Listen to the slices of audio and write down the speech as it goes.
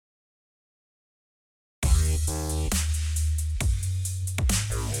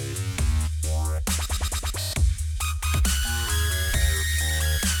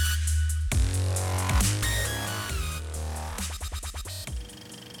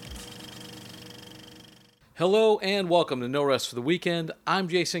Hello and welcome to No Rest for the Weekend. I'm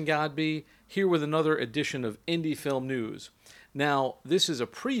Jason Godby, here with another edition of Indie Film News. Now, this is a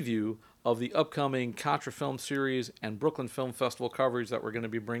preview of the upcoming Contra Film Series and Brooklyn Film Festival coverage that we're going to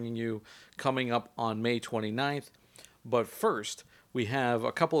be bringing you coming up on May 29th. But first, we have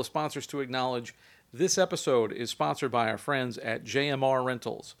a couple of sponsors to acknowledge. This episode is sponsored by our friends at JMR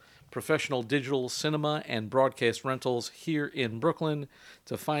Rentals, professional digital cinema and broadcast rentals here in Brooklyn.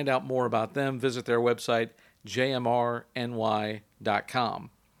 To find out more about them, visit their website, jmrny.com.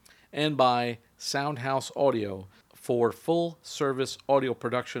 And by Soundhouse Audio for full service audio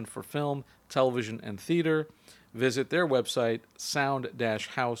production for film, television, and theater. Visit their website,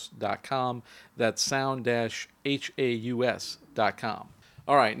 sound-house.com. That's sound-haus.com.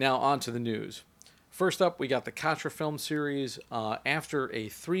 All right, now on to the news. First up, we got the Contra Film Series. After a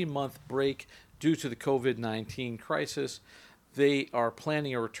 3-month break due to the COVID-19 crisis, they are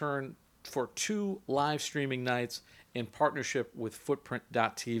planning a return for 2 live streaming nights in partnership with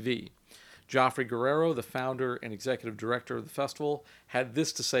Footprint.tv. Joffrey Guerrero, the founder and executive director of the festival, had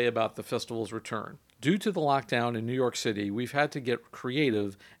this to say about the festival's return. Due to the lockdown in New York City, we've had to get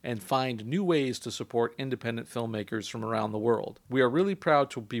creative and find new ways to support independent filmmakers from around the world. We are really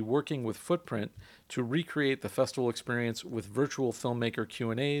proud to be working with Footprint to recreate the festival experience with virtual filmmaker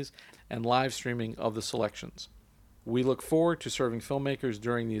Q&As and live streaming of the selections. We look forward to serving filmmakers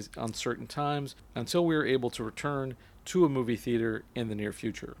during these uncertain times until we are able to return to a movie theater in the near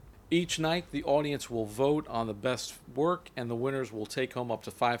future. Each night, the audience will vote on the best work, and the winners will take home up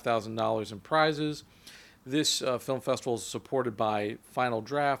to $5,000 in prizes. This film festival is supported by Final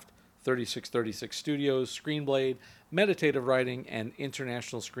Draft, 3636 Studios, Screenblade, Meditative Writing, and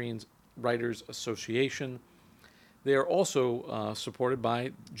International Screen Writers Association. They are also supported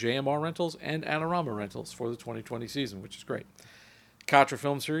by JMR Rentals and Anorama Rentals for the 2020 season, which is great. Contra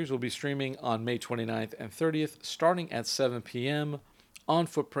Film Series will be streaming on May 29th and 30th, starting at 7 p.m. on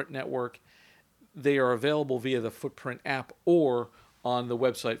Footprint Network. They are available via the Footprint app or on the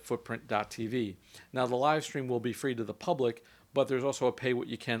website footprint.tv. Now, the live stream will be free to the public, but there's also a pay what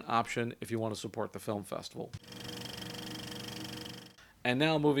you can option if you want to support the film festival. And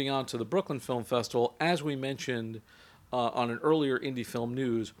now moving on to the Brooklyn Film Festival. As we mentioned on an earlier Indie Film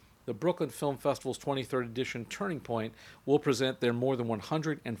News, the Brooklyn Film Festival's 23rd edition Turning Point will present their more than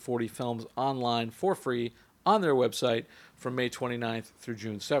 140 films online for free on their website from May 29th through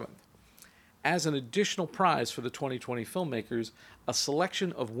June 7th. As an additional prize for the 2020 filmmakers, a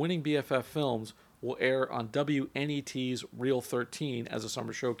selection of winning BFF films will air on WNET's Reel 13 as a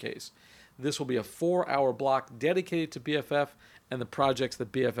summer showcase. This will be a 4-hour block dedicated to BFF and the projects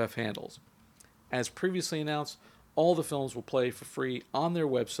that BFF handles. As previously announced, all the films will play for free on their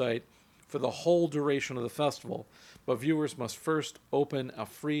website for the whole duration of the festival, but viewers must first open a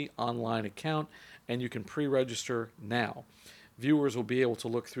free online account, and you can pre-register now. Viewers will be able to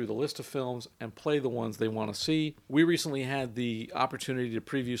look through the list of films and play the ones they want to see. We recently had the opportunity to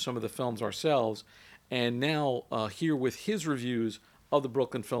preview some of the films ourselves, and now here with his reviews of the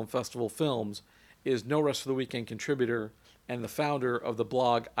Brooklyn Film Festival films is No Rest for the Weekend contributor and the founder of the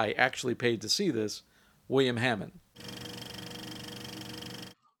blog I Actually Paid to See This, William Hammond.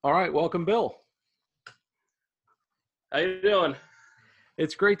 All right, welcome, Bill. How you doing?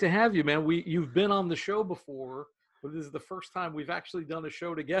 It's great to have you, man. You've been on the show before, but this is the first time we've actually done a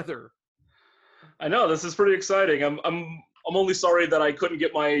show together. I know, this is pretty exciting. I'm only sorry that I couldn't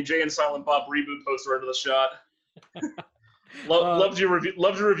get my Jay and Silent Bob reboot poster into the shot. Loved your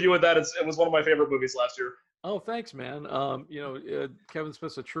review of that. It was one of my favorite movies last year. Oh, thanks, man. Kevin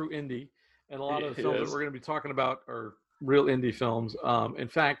Smith's a true indie, and a lot of the films that we're going to be talking about are real indie films. In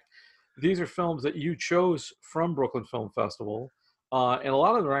fact, these are films that you chose from Brooklyn Film Festival, and a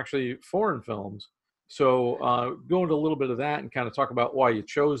lot of them are actually foreign films. So go into a little bit of that and kind of talk about why you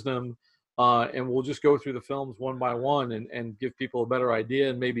chose them, and we'll just go through the films one by one and give people a better idea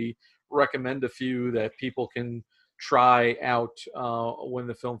and maybe recommend a few that people can try out when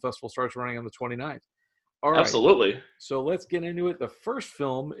the film festival starts running on the 29th. All right. Absolutely. So let's get into it. The first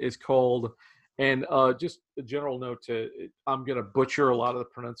film is called, and just a general note I'm going to butcher a lot of the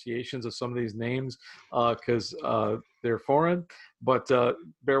pronunciations of some of these names because they're foreign, but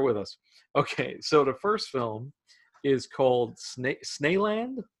bear with us. Okay, so the first film is called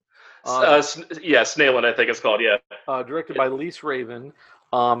Snaeland. Snaeland, I think it's called, yeah. Directed by Lise Raven.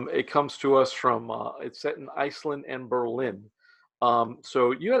 It comes to us from, it's set in Iceland and Berlin.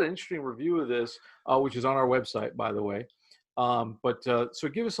 So you had an interesting review of this, which is on our website, by the way. So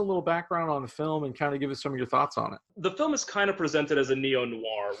give us a little background on the film and kind of give us some of your thoughts on it. The film is kind of presented as a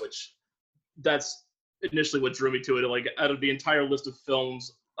neo-noir, which that's initially what drew me to it. Like, out of the entire list of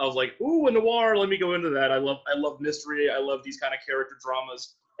films I was like, ooh, a noir, let me go into that. I love mystery. I love these kind of character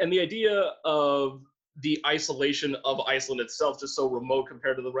dramas. And the idea of the isolation of Iceland itself, just so remote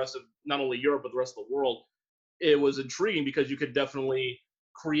compared to the rest of not only Europe, but the rest of the world, it was intriguing because you could definitely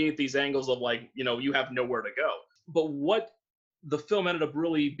create these angles of like, you have nowhere to go. But what the film ended up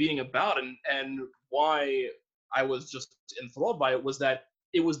really being about, and why I was just enthralled by it, was that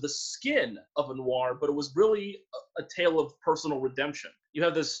it was the skin of a noir, but it was really a tale of personal redemption. You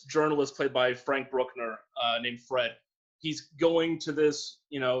have this journalist played by Frank Bruckner named Fred. He's going to this,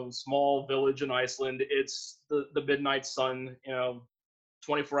 small village in Iceland. It's the midnight sun,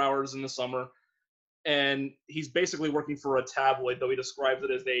 24 hours in the summer. And he's basically working for a tabloid, though he describes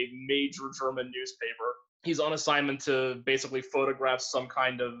it as a major German newspaper. He's on assignment to basically photograph some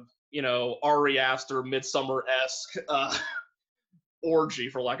kind of, Ari Aster, Midsummer-esque orgy,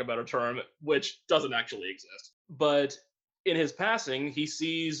 for lack of a better term, which doesn't actually exist. But in his passing, he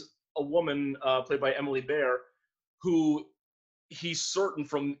sees a woman played by Emily Bear, who he's certain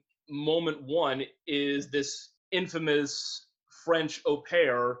from moment one is this infamous French au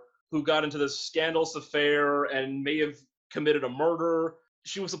pair who got into this scandalous affair and may have committed a murder.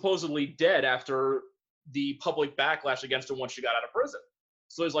 She was supposedly dead after the public backlash against her once she got out of prison.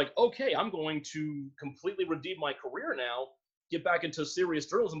 So he's like, okay, I'm going to completely redeem my career now, get back into serious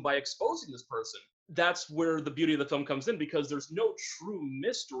journalism by exposing this person. That's where the beauty of the film comes in, because there's no true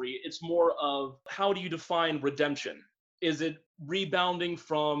mystery. It's more of, how do you define redemption? Is it rebounding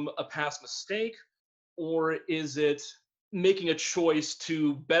from a past mistake, or is it making a choice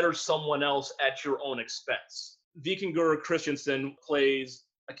to better someone else at your own expense? Vikingur Christensen plays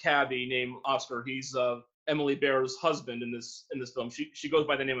a cabbie named Oscar. He's Emily Bear's husband in this film. She goes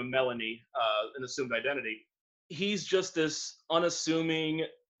by the name of Melanie, an assumed identity. He's just this unassuming,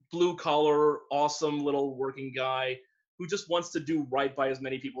 blue collar, awesome little working guy who just wants to do right by as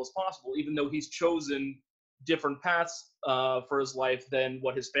many people as possible, even though he's chosen different paths for his life than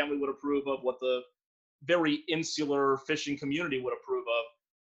what his family would approve of, what the very insular fishing community would approve of.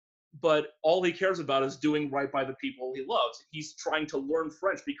 But all he cares about is doing right by the people he loves. He's trying to learn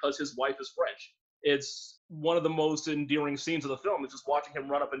French because his wife is French. It's one of the most endearing scenes of the film, is just watching him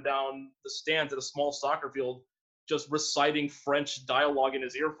run up and down the stands at a small soccer field, just reciting French dialogue in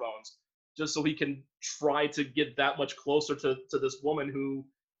his earphones, just so he can try to get that much closer to this woman who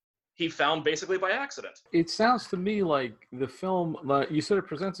he found basically by accident. It sounds to me like the film, you said it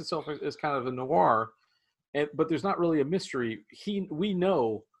presents itself as kind of a noir, but there's not really a mystery. We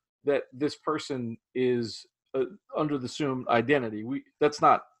know that this person is under the assumed identity. That's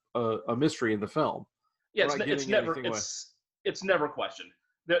not a mystery in the film. Yeah, it's never questioned.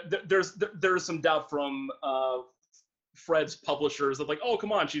 There's some doubt from Fred's publishers of like, oh,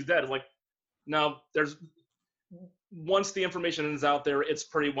 come on, she's dead. It's like, no, once the information is out there, it's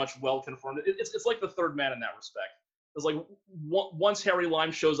pretty much well confirmed. It's like the third man in that respect. It's like, once Harry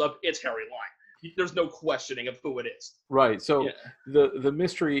Lime shows up, it's Harry Lime. There's no questioning of who it is. Right. So yeah. The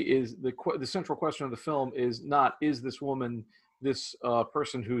mystery is the central question of the film is not, is this woman this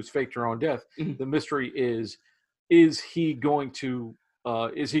person who's faked her own death? Mm-hmm. The mystery is he going to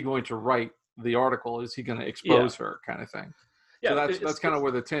write the article? Is he going to expose her, kind of thing? Yeah, so that's kind of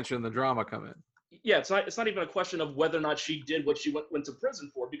where the tension and the drama come in. Yeah, it's not even a question of whether or not she did what she went to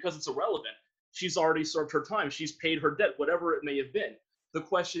prison for, because it's irrelevant. She's already served her time. She's paid her debt, whatever it may have been. The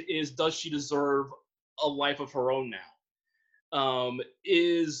question is, does she deserve a life of her own now?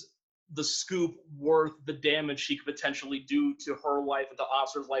 Is the scoop worth the damage she could potentially do to her life and to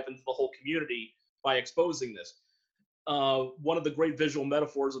Oscar's life and to the whole community by exposing this? One of the great visual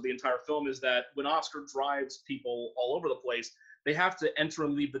metaphors of the entire film is that when Oscar drives people all over the place, they have to enter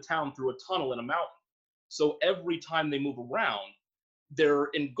and leave the town through a tunnel in a mountain. So every time they move around, they're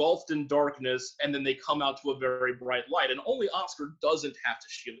engulfed in darkness, and then they come out to a very bright light. And only Oscar doesn't have to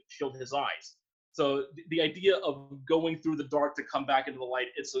shield his eyes. So the idea of going through the dark to come back into the light,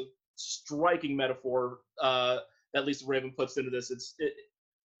 it's a striking metaphor that Lisa Raven puts into this.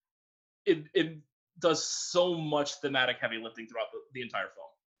 It does so much thematic heavy lifting throughout the entire film.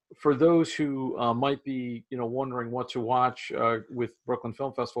 For those who might be, wondering what to watch with Brooklyn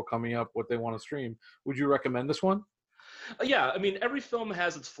Film Festival coming up, what they want to stream, would you recommend this one? Yeah, I mean, every film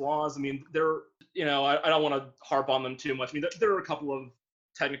has its flaws. I mean, I don't want to harp on them too much. I mean, there are a couple of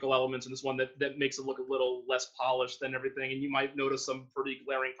technical elements in this one that makes it look a little less polished than everything, and you might notice some pretty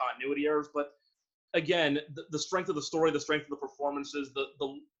glaring continuity errors. But again, the strength of the story, the strength of the performances,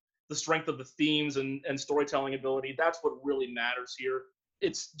 the strength of the themes and storytelling ability, that's what really matters here.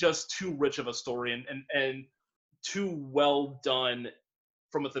 It's just too rich of a story and too well done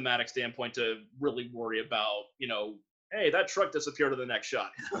from a thematic standpoint to really worry about, hey, that truck disappeared in the next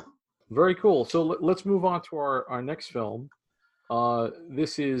shot. Very cool. So let's move on to our next film.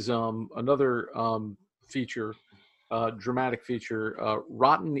 This is another feature, dramatic feature,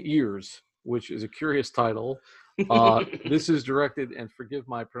 Rotten Ears, which is a curious title. This is directed, and forgive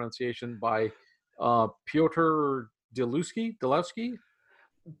my pronunciation, by Piotr Delewski.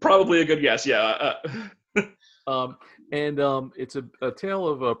 Probably a good guess, yeah. Um, and it's a tale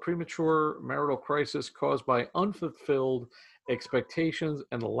of a premature marital crisis caused by unfulfilled expectations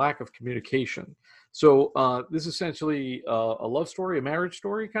and a lack of communication. So this is essentially a love story, a marriage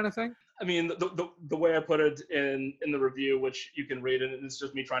story kind of thing. I mean, the way I put it in the review, which you can read, and it's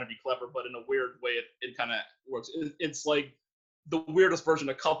just me trying to be clever, but in a weird way, it kind of works. It's like the weirdest version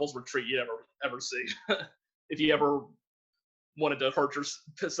of couples retreat you ever see. If you ever wanted to hurt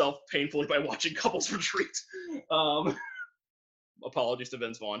yourself painfully by watching couples retreat, um, apologies to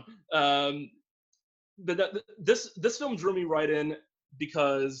Vince Vaughn. But this film drew me right in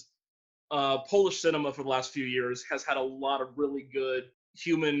because Polish cinema for the last few years has had a lot of really good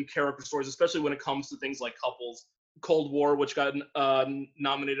human character stories, especially when it comes to things like couples. Cold War, which got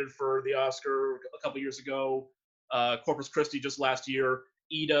nominated for the Oscar a couple years ago. Corpus Christi just last year.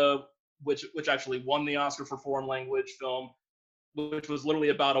 Ida, which actually won the Oscar for foreign language film, which was literally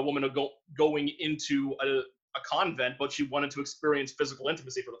about a woman going into a convent, but she wanted to experience physical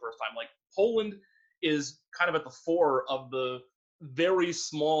intimacy for the first time. Like, Poland is kind of at the fore of the very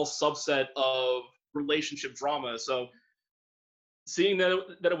small subset of relationship drama. So seeing that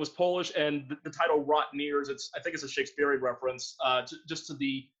it was Polish, and the title Rotten Ears, I think it's a Shakespearean reference, just to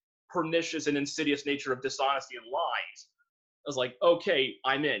the pernicious and insidious nature of dishonesty and lies. I was like, okay,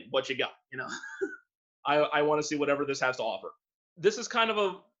 I'm in. What you got? I want to see whatever this has to offer. This is kind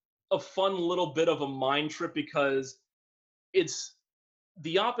of a fun little bit of a mind trip because it's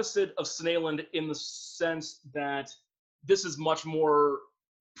the opposite of Snailland in the sense that this is much more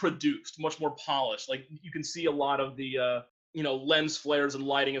produced, much more polished. Like, you can see a lot of the lens flares and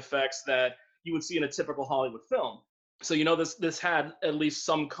lighting effects that you would see in a typical Hollywood film. So this had at least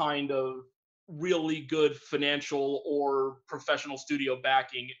some kind of really good financial or professional studio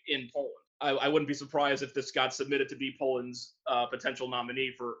backing in Poland. I wouldn't be surprised if this got submitted to be Poland's potential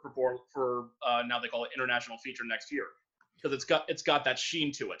nominee for now they call it international feature next year, because it's got that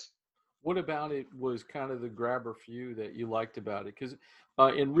sheen to it. What about it was kind of the grabber for you that you liked about it? Because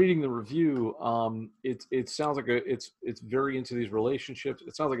in reading the review, it sounds like it's very into these relationships.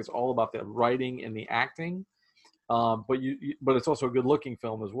 It sounds like it's all about the writing and the acting, but but it's also a good looking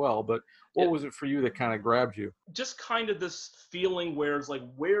film as well. But what was it for you that kind of grabbed you? Just kind of this feeling where it's like,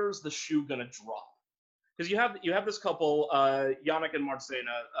 where's the shoe gonna drop? Because you have this couple, Yannick and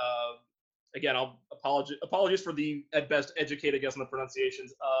Marcena. Again, I'll apologies for the at best educated guess on the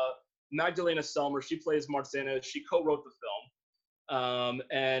pronunciations. Magdalena Selmer, she plays Marcena. She co-wrote the film.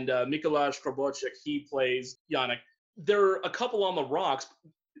 And Mikuláš Krobotchik, he plays Yannick. They're a couple on the rocks,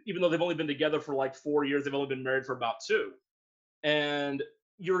 even though they've only been together for like 4 years. They've only been married for about 2. And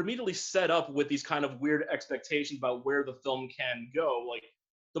you're immediately set up with these kind of weird expectations about where the film can go. Like,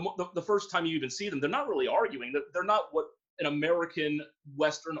 the first time you even see them, they're not really arguing. They're not what an American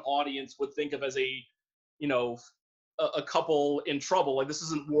Western audience would think of as a couple in trouble. Like, this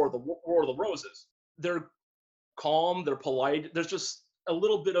isn't War of the Roses. They're calm, they're polite. There's just a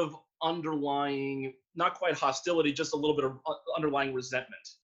little bit of underlying, not quite hostility, just a little bit of underlying resentment.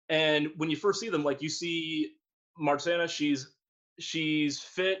 And when you first see them, like, you see Marcena, she's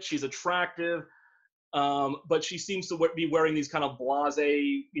fit, she's attractive, but she seems to be wearing these kind of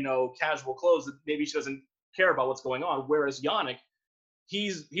blasé, casual clothes that maybe she doesn't care about what's going on. Whereas Yannick,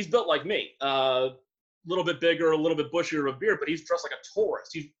 he's built like me, a little bit bigger, a little bit bushier of a beard, but he's dressed like a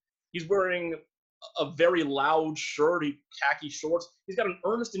tourist. He's wearing a very loud shirt, khaki shorts. He's got an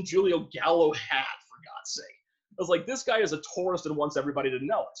Ernest and Julio Gallo hat, for God's sake. I was like, this guy is a tourist and wants everybody to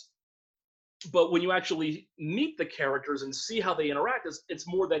know it. But when you actually meet the characters and see how they interact, it's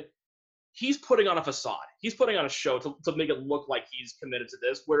more that he's putting on a facade. He's putting on a show to make it look like he's committed to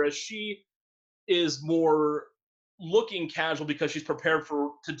this, whereas she is more looking casual because she's prepared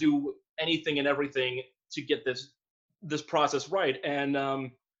to do anything and everything to get this process right.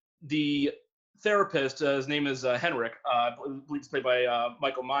 And the therapist, his name is Henrik, I believe it's played by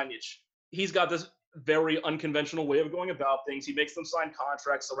Michael Manich. He's got this very unconventional way of going about things. He makes them sign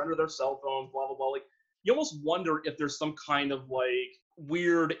contracts, surrender their cell phones, blah, blah, blah. Like, you almost wonder if there's some kind of like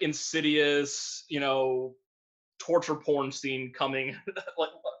weird, insidious, torture porn scene coming, like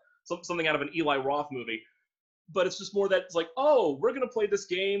something out of an Eli Roth movie. But it's just more that it's like, oh, we're going to play this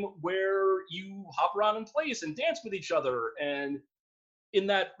game where you hop around in place and dance with each other. And in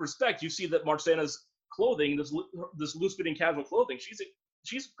that respect, you see that Marcena's clothing, this loose-fitting casual clothing.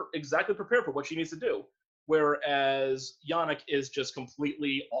 She's exactly prepared for what she needs to do. Whereas Yannick is just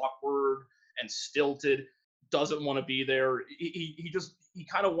completely awkward and stilted, doesn't want to be there. He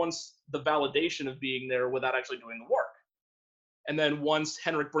kind of wants the validation of being there without actually doing the work. And then once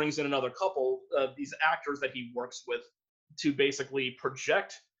Henrik brings in another couple, these actors that he works with to basically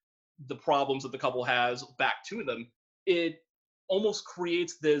project the problems that the couple has back to them, it almost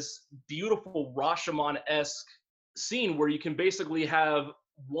creates this beautiful Rashomon-esque scene where you can basically have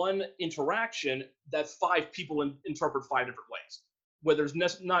one interaction that five people interpret five different ways, where there's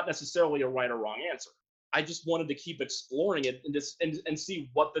not necessarily a right or wrong answer. I just wanted to keep exploring it and see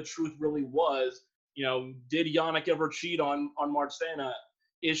what the truth really was. Did Yannick ever cheat on Marcena?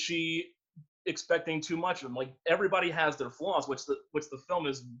 Is she expecting too much of him? Like, everybody has their flaws, which the film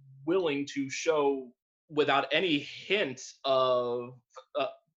is willing to show without any hint of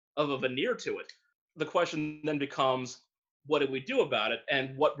a veneer to it. The question then becomes, what did we do about it,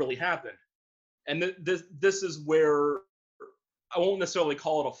 and what really happened? And this is where I won't necessarily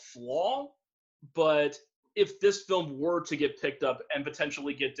call it a flaw, but if this film were to get picked up and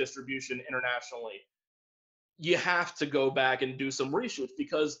potentially get distribution internationally, you have to go back and do some reshoots,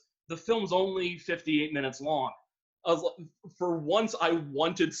 because the film's only 58 minutes long. For once, I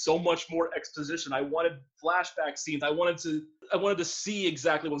wanted so much more exposition. I wanted flashback scenes. I wanted to see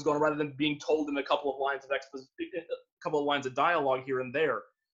exactly what's going on, rather than being told in a couple of lines of dialogue here and there.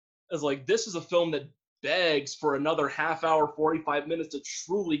 It's like, this is a film that begs for another half hour, 45 minutes to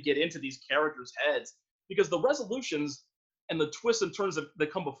truly get into these characters' heads, because the resolutions and the twists and turns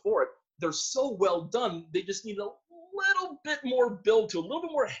that come before it, they're so well done. They just need a little bit more build to, a little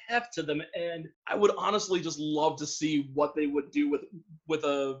bit more heft to them. And I would honestly just love to see what they would do with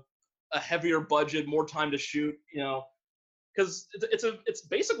a heavier budget, more time to shoot, because it's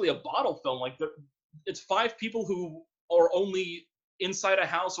basically a bottle film. Like, it's five people who are only inside a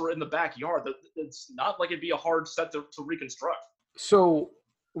house or in the backyard. It's not like it'd be a hard set to reconstruct. So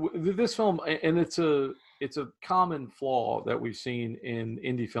this film, and it's a common flaw that we've seen in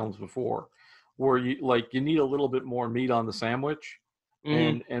indie films before, where you need a little bit more meat on the sandwich.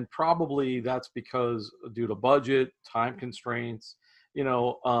 Mm-hmm. And probably that's because due to budget, time constraints,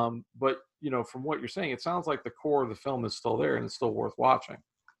 but from what you're saying, it sounds like the core of the film is still there and it's still worth watching.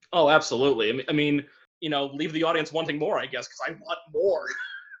 Oh, absolutely. I mean, leave the audience wanting more, I guess, because I want more.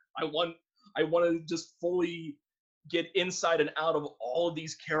 I want to just fully get inside and out of all of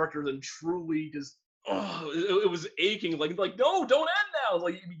these characters and truly just, it was aching. Like, no, don't end now.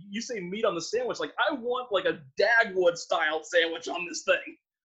 Like, you say meat on the sandwich. Like, I want like a Dagwood style sandwich on this thing.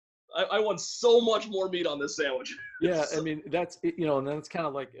 I want so much more meat on this sandwich. Yeah, I mean, that's it, and then it's kind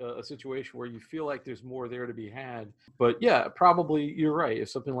of like a situation where you feel like there's more there to be had. But yeah, probably you're right. If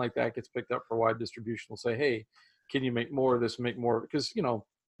something like that gets picked up for wide distribution, we'll say, hey, can you make more of this, make more? Because,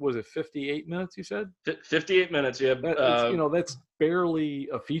 was it 58 minutes, you said? 58 minutes, yeah. That's barely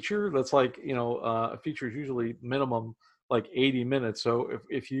a feature. That's like, a feature is usually minimum like 80 minutes. So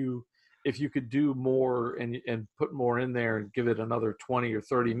if you could do more and put more in there and give it another 20 or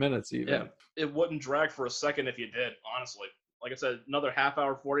 30 minutes even. Yeah, it wouldn't drag for a second if you did, honestly. Like I said, another half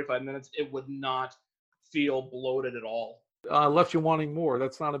hour, 45 minutes, it would not feel bloated at all. Left you wanting more.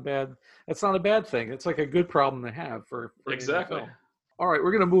 That's not a bad thing. It's like a good problem to have for exactly. Film. All right,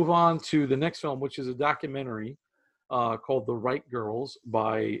 we're going to move on to the next film, which is a documentary called The Right Girls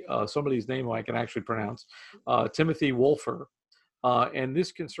by somebody's name I can actually pronounce, Timothy Wolfer. And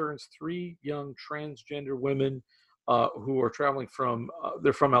this concerns three young transgender women who are traveling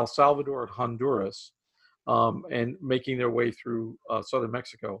they're from El Salvador and Honduras, and making their way through southern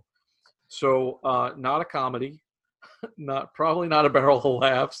Mexico. So not a comedy, probably not a barrel of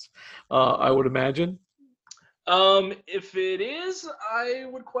laughs, I would imagine. If it is, I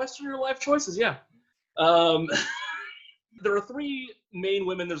would question your life choices. Yeah. There are three main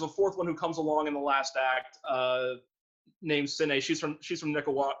women. There's a fourth one who comes along in the last act, named Sine. She's from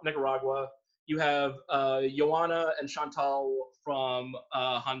Nicaragua. You have Joanna and Chantal from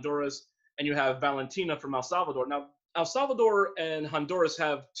Honduras, and you have Valentina from El Salvador. Now, El Salvador and Honduras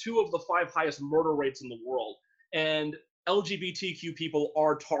have two of the 5 highest murder rates in the world, and LGBTQ people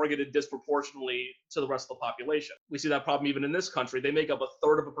are targeted disproportionately to the rest of the population. We see that problem even in this country. They make up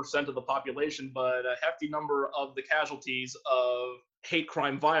 1/3% of the population, but a hefty number of the casualties of hate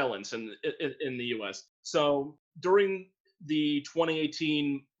crime violence in the U.S. So during the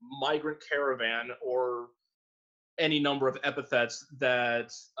 2018 migrant caravan, or any number of epithets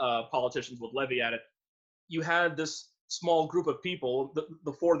that politicians would levy at it, you had this small group of people,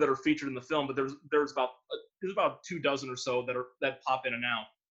 the 4 that are featured in the film, but there's about 2 dozen or so that pop in and out,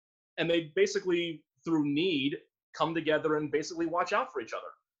 and they basically through need, come together and basically watch out for each other.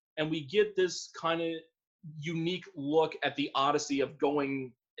 And we get this kind of unique look at the odyssey of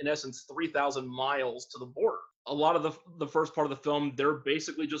going, in essence, 3,000 miles to the border. A lot of the first part of the film, they're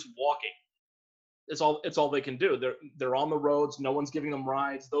basically just walking. It's all they can do. They're on the roads. No one's giving them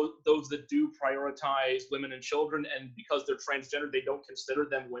rides. Those that do prioritize women and children, and because they're transgender, they don't consider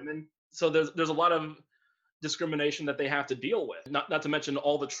them women. So there's a lot of discrimination that they have to deal with. Not to mention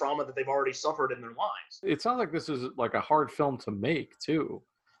all the trauma that they've already suffered in their lives. It sounds like this is like a hard film to make too.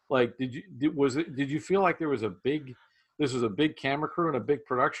 Like, did you feel like this was a big camera crew and a big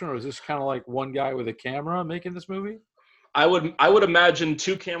production, or was this kind of like one guy with a camera making this movie? I would imagine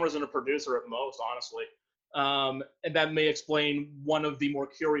 2 cameras and a producer at most, honestly. And that may explain one of the more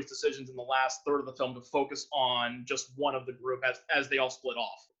curious decisions in the last third of the film to focus on just one of the group as they all split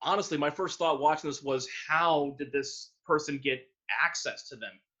off. Honestly, my first thought watching this was, how did this person get access to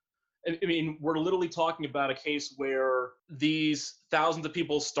them? I mean, we're literally talking about a case where these thousands of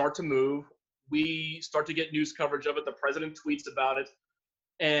people start to move. We start to get news coverage of it. The president tweets about it.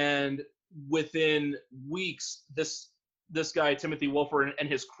 And within weeks, this guy, Timothy Wolfer, and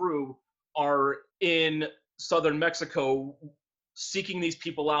his crew are in southern Mexico seeking these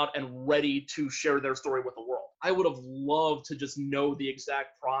people out and ready to share their story with the world. I would have loved to just know the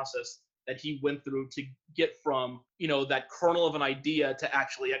exact process that he went through to get from, that kernel of an idea to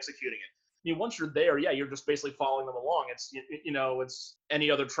actually executing it. I mean, once you're there, yeah, you're just basically following them along. It's, it's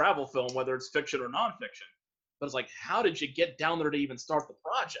any other travel film, whether it's fiction or nonfiction. But it's like, how did you get down there to even start the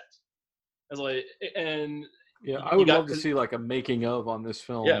project? It's like, and yeah, I would love to see like a making of on this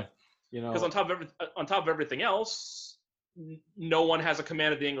film. Yeah, because on top of everything else, no one has a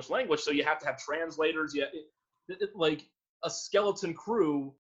command of the English language, so you have to have translators. Like a skeleton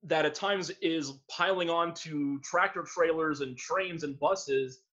crew that at times is piling onto tractor trailers and trains and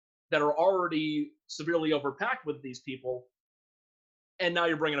buses that are already severely overpacked with these people, and now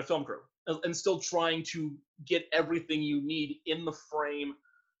you're bringing a film crew and still trying to get everything you need in the frame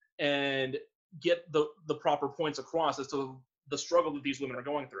and get the proper points across as to the struggle that these women are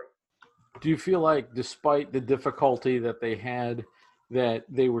going through. Do you feel like, despite the difficulty that they had, that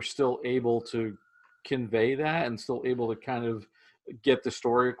they were still able to convey that and still able to kind of get the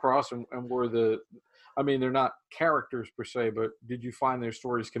story across? And they're not characters per se, but did you find their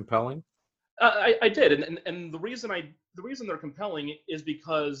stories compelling? I did, and the reason they're compelling is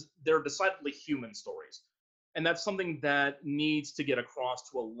because they're decidedly human stories. And that's something that needs to get across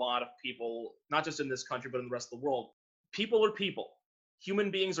to a lot of people, not just in this country, but in the rest of the world. People are people. Human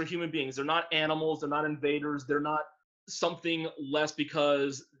beings are human beings. They're not animals. They're not invaders. They're not something less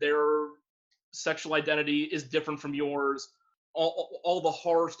because their sexual identity is different from yours. All the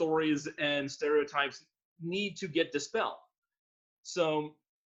horror stories and stereotypes need to get dispelled. So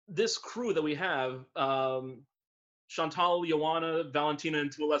this crew that we have, Chantal, Joanna, Valentina,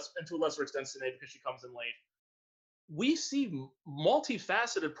 and to a lesser extent Sinead, because she comes in late, we see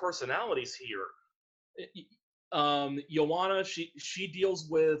multifaceted personalities here. Joanna, she deals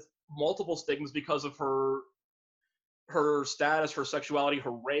with multiple stigmas because of her status, her sexuality,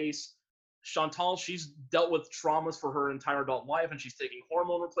 her race. Chantal, she's dealt with traumas for her entire adult life, and she's taking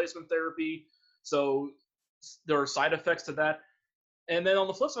hormone replacement therapy. So there are side effects to that. And then on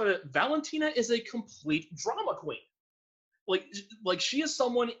the flip side of it, Valentina is a complete drama queen. Like she is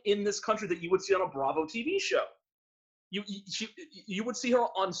someone in this country that you would see on a Bravo TV show. You would see her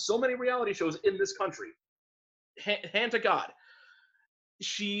on so many reality shows in this country. Hand to God.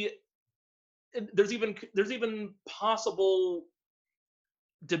 There's even possible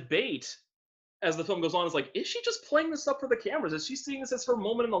debate as the film goes on. Is like, is she just playing this up for the cameras? Is she seeing this as her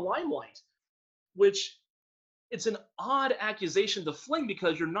moment in the limelight? Which, it's an odd accusation to fling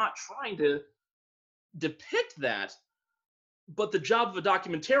because you're not trying to depict that. But the job of a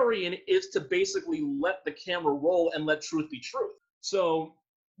documentarian is to basically let the camera roll and let truth be truth. So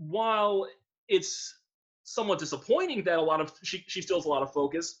while it's somewhat disappointing that she steals a lot of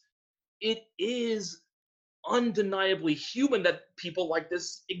focus, it is undeniably human that people like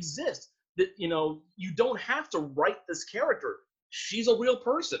this exist. That, you don't have to write this character. She's a real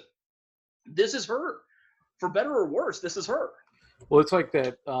person. This is her. For better or worse, this is her. Well, it's like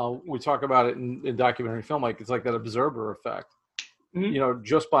that. We talk about it in documentary film. Like, it's like that observer effect. Mm-hmm.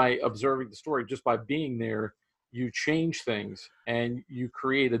 Just by observing the story, just by being there, you change things and you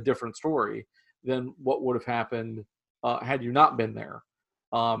create a different story than what would have happened had you not been there.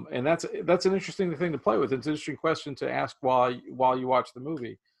 And that's an interesting thing to play with. It's an interesting question to ask while you watch the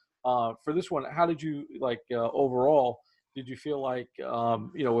movie. For this one, how did you overall? Did you feel like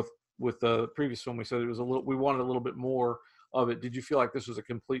with the previous film we said we wanted a little bit more of it, did you feel like this was a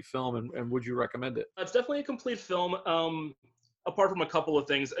complete film, and would you recommend it? It's definitely a complete film. Apart from a couple of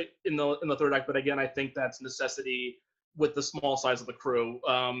things in the third act, but again, I think that's necessity with the small size of the crew.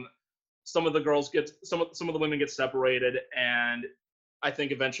 Some of the girls get some of the women get separated, and I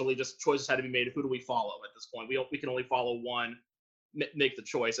think eventually just choices had to be made. Who do we follow at this point? We can only follow one, make the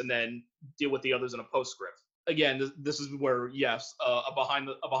choice, and then deal with the others in a postscript. Again, this is where yes, a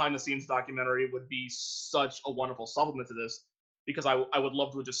behind the scenes documentary would be such a wonderful supplement to this, because I would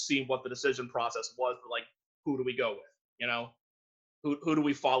love to just see what the decision process was for, like, who do we go with, you know, who do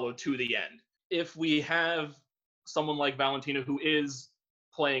we follow to the end. If we have someone like Valentina who is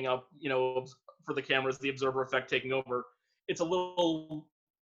playing up, you know, for the cameras, the observer effect taking over, it's a little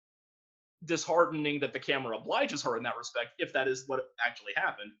disheartening that the camera obliges her in that respect, if that is what actually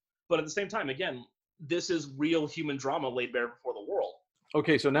happened. But at the same time, again, this is real human drama laid bare before the world.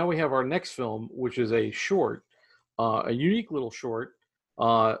 Okay, so now we have our next film, which is a short, a unique little short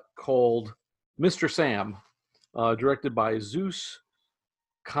called Mr. Sam, directed by Zeus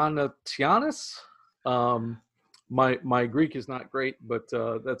Kanatianis. My Greek is not great, but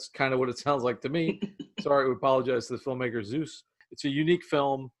that's kind of what it sounds like to me. Sorry, we apologize to the filmmaker Zeus. It's a unique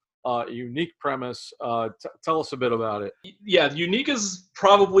film, a unique premise. Tell us a bit about it. Yeah, unique is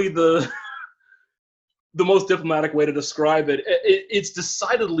probably the most diplomatic way to describe it. It's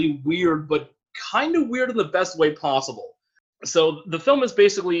decidedly weird, but kind of weird in the best way possible. So the film is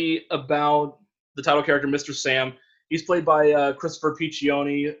basically about the title character, Mr. Sam. He's played by Christopher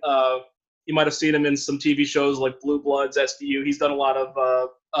Piccioni. You might have seen him in some TV shows like Blue Bloods, SVU. He's done a lot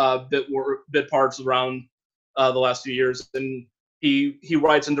of bit parts around the last few years, and he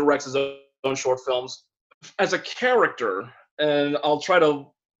writes and directs his own short films. As a character, and I'll try to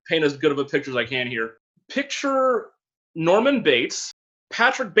paint as good of a picture as I can here. Picture Norman Bates,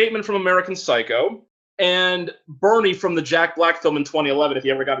 Patrick Bateman from American Psycho, and Bernie from the Jack Black film in 2011, if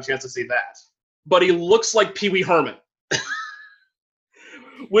you ever got a chance to see that. But he looks like Pee Wee Herman,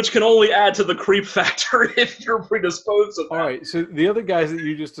 which can only add to the creep factor if you're predisposed to that. All right, so the other guys that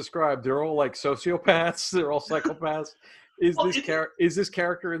you just described, they're all like sociopaths, they're all psychopaths. Is this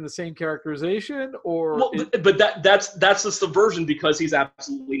character in the same characterization, or? Well, but that's the subversion, because he's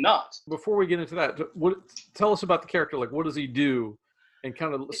absolutely not. Before we get into that, tell us about the character. Like, what does he do, and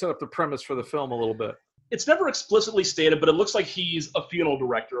kind of set up the premise for the film a little bit. It's never explicitly stated, but it looks like he's a funeral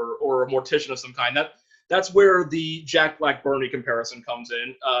director or a mortician of some kind. That's where the Jack Black Bernie comparison comes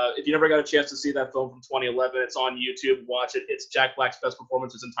in. If you never got a chance to see that film from 2011, it's on YouTube. Watch it. It's Jack Black's best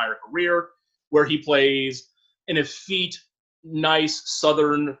performance his entire career, where he plays an effete, nice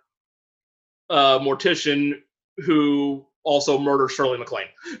Southern mortician who also murders Shirley MacLaine.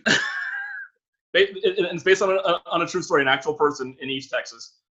 It's based on a true story, an actual person in East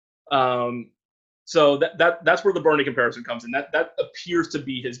Texas. So that's where the Bernie comparison comes in. That appears to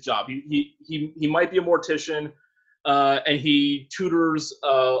be his job. He might be a mortician, and he tutors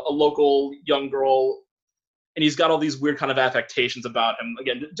a local young girl, and he's got all these weird kind of affectations about him.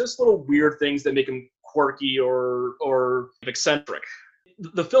 Again, just little weird things that make him quirky or eccentric.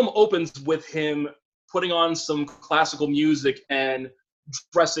 The film opens with him putting on some classical music and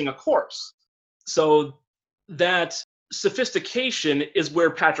dressing a corpse. So that sophistication is where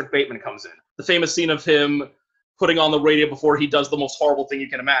Patrick Bateman comes in. The famous scene of him putting on the radio before he does the most horrible thing you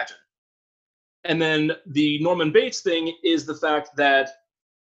can imagine. And then the Norman Bates thing is the fact that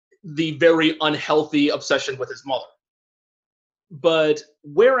the very unhealthy obsession with his mother. But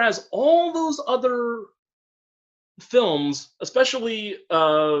whereas all those other films, especially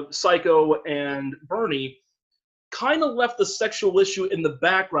Psycho and Bernie, kind of left the sexual issue in the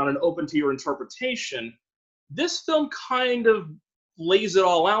background and open to your interpretation, this film kind of lays it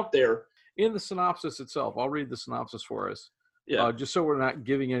all out there. In the synopsis itself, I'll read the synopsis for us. Yeah. Just so we're not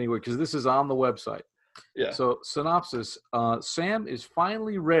giving any away, because this is on the website. Yeah. So synopsis, Sam is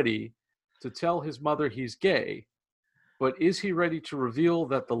finally ready to tell his mother he's gay, but is he ready to reveal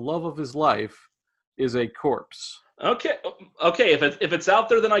that the love of his life is a corpse? Okay. If it's out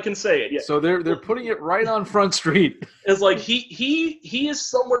there, then I can say it. Yeah. So they're putting it right on Front Street. It's like he is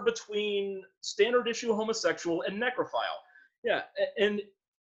somewhere between standard issue homosexual and necrophile. Yeah, and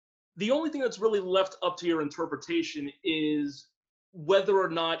the only thing that's really left up to your interpretation is whether or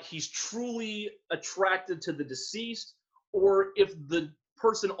not he's truly attracted to the deceased, or if the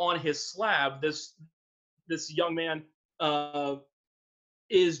person on his slab, this young man,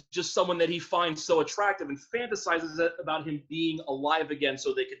 is just someone that he finds so attractive and fantasizes about him being alive again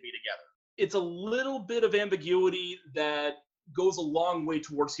so they could be together. It's a little bit of ambiguity that goes a long way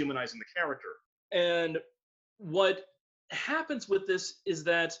towards humanizing the character. And what happens with this is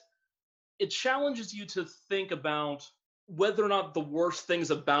that it challenges you to think about whether or not the worst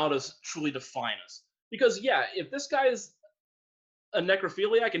things about us truly define us. Because yeah, if this guy is a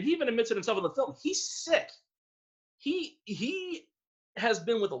necrophiliac, and he even admits it himself in the film, he's sick. He has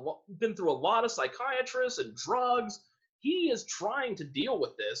been through a lot of psychiatrists and drugs. He is trying to deal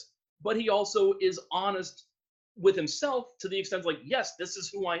with this, but he also is honest with himself to the extent like, yes, this is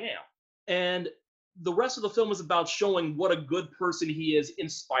who I am. And the rest of the film is about showing what a good person he is in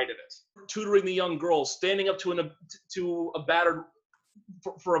spite of it. Tutoring the young girl, standing up to a battered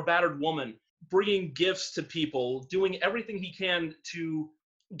for a battered woman, bringing gifts to people, doing everything he can to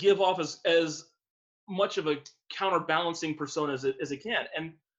give off as much of a counterbalancing persona as it can.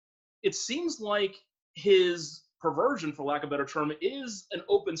 And it seems like his perversion, for lack of a better term, is an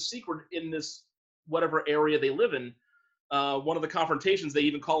open secret in this whatever area they live in. One of the confrontations, they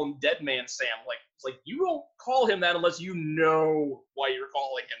even call him Dead Man Sam. Like, it's like, you don't call him that unless you know why you're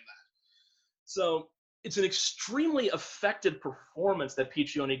calling him that. So it's an extremely effective performance that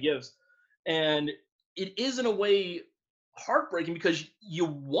Piccioni gives. And it is, in a way, heartbreaking because you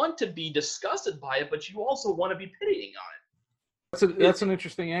want to be disgusted by it, but you also want to be pitying on it. That's an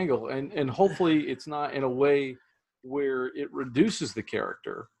interesting angle. And hopefully it's not in a way where it reduces the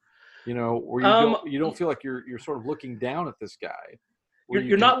character. You know, where you don't feel like you're sort of looking down at this guy.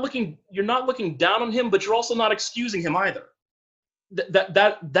 You're not looking down on him, but you're also not excusing him either.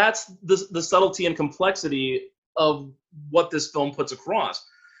 That's the subtlety and complexity of what this film puts across,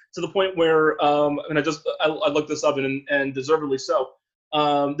 to the point where and I looked this up and deservedly so.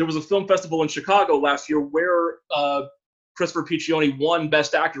 There was a film festival in Chicago last year where Christopher Piccioni won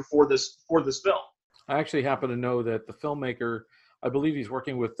Best Actor for this film. I actually happen to know that the filmmaker, I believe he's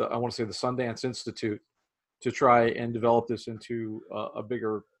working with I want to say the Sundance Institute to try and develop this into a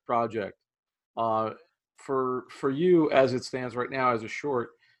bigger project. For you, as it stands right now as a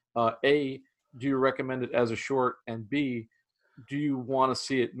short, A, do you recommend it as a short, and B, do you want to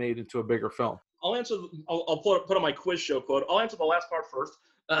see it made into a bigger film? I'll put on my quiz show quote. I'll answer the last part first.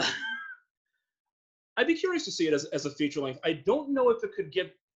 I'd be curious to see it as a feature length. I don't know if it could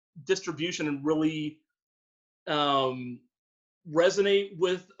get distribution and really resonate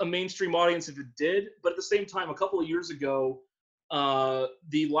with a mainstream audience if it did. But at the same time, a couple of years ago,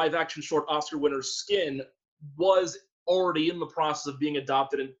 the live action short Oscar winner Skin was already in the process of being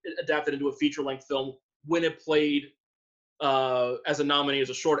adapted into a feature length film when it played as a nominee as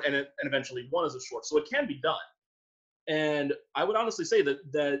a short and eventually won as a short. So it can be done. And I would honestly say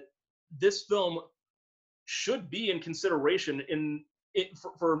that this film should be in consideration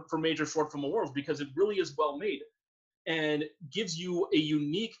for major short film awards, because it really is well made and gives you a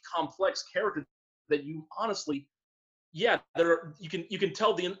unique, complex character that you honestly, you can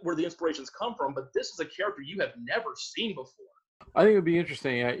tell where the inspirations come from, but this is a character you have never seen before. I think it would be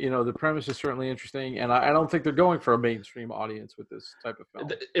interesting. The premise is certainly interesting, and I don't think they're going for a mainstream audience with this type of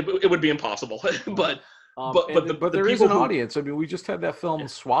film. It would be impossible, but there is an audience. I mean, we just had that film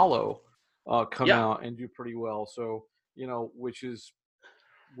Swallow come out and do pretty well. So which is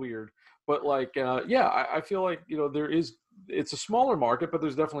weird, but I feel like it's a smaller market, but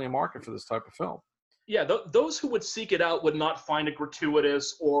there's definitely a market for this type of film. Yeah, those who would seek it out would not find it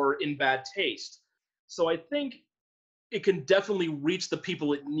gratuitous or in bad taste. So I think it can definitely reach the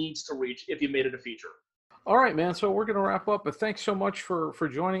people it needs to reach if you made it a feature. All right, man. So we're going to wrap up, but thanks so much for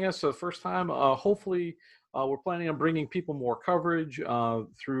joining us the first time. Hopefully, we're planning on bringing people more coverage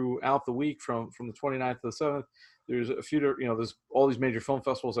throughout the week from the 29th to the 7th. There's a few, there's all these major film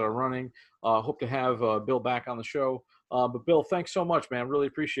festivals that are running. Hope to have Bill back on the show. But Bill, thanks so much, man. Really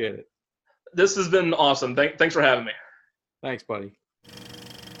appreciate it. This has been awesome. Thanks for having me. Thanks, buddy.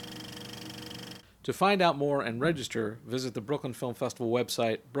 To find out more and register, visit the Brooklyn Film Festival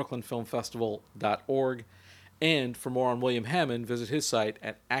website, brooklynfilmfestival.org. And for more on William Hammond, visit his site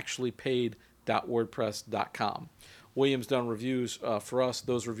at actuallypaid.wordpress.com. William's done reviews for us.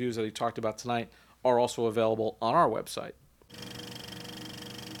 Those reviews that he talked about tonight are also available on our website.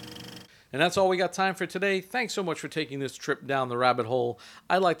 And that's all we got time for today. Thanks so much for taking this trip down the rabbit hole.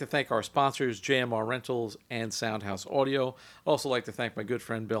 I'd like to thank our sponsors, JMR Rentals and Soundhouse Audio. I'd also like to thank my good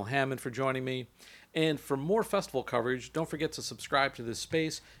friend Bill Hammond for joining me. And for more festival coverage, don't forget to subscribe to this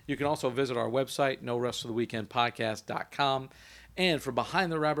space. You can also visit our website, norestoftheweekendpodcast.com. And for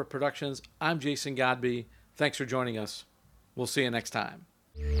Behind the Rabbit Productions, I'm Jason Godby. Thanks for joining us. We'll see you next time.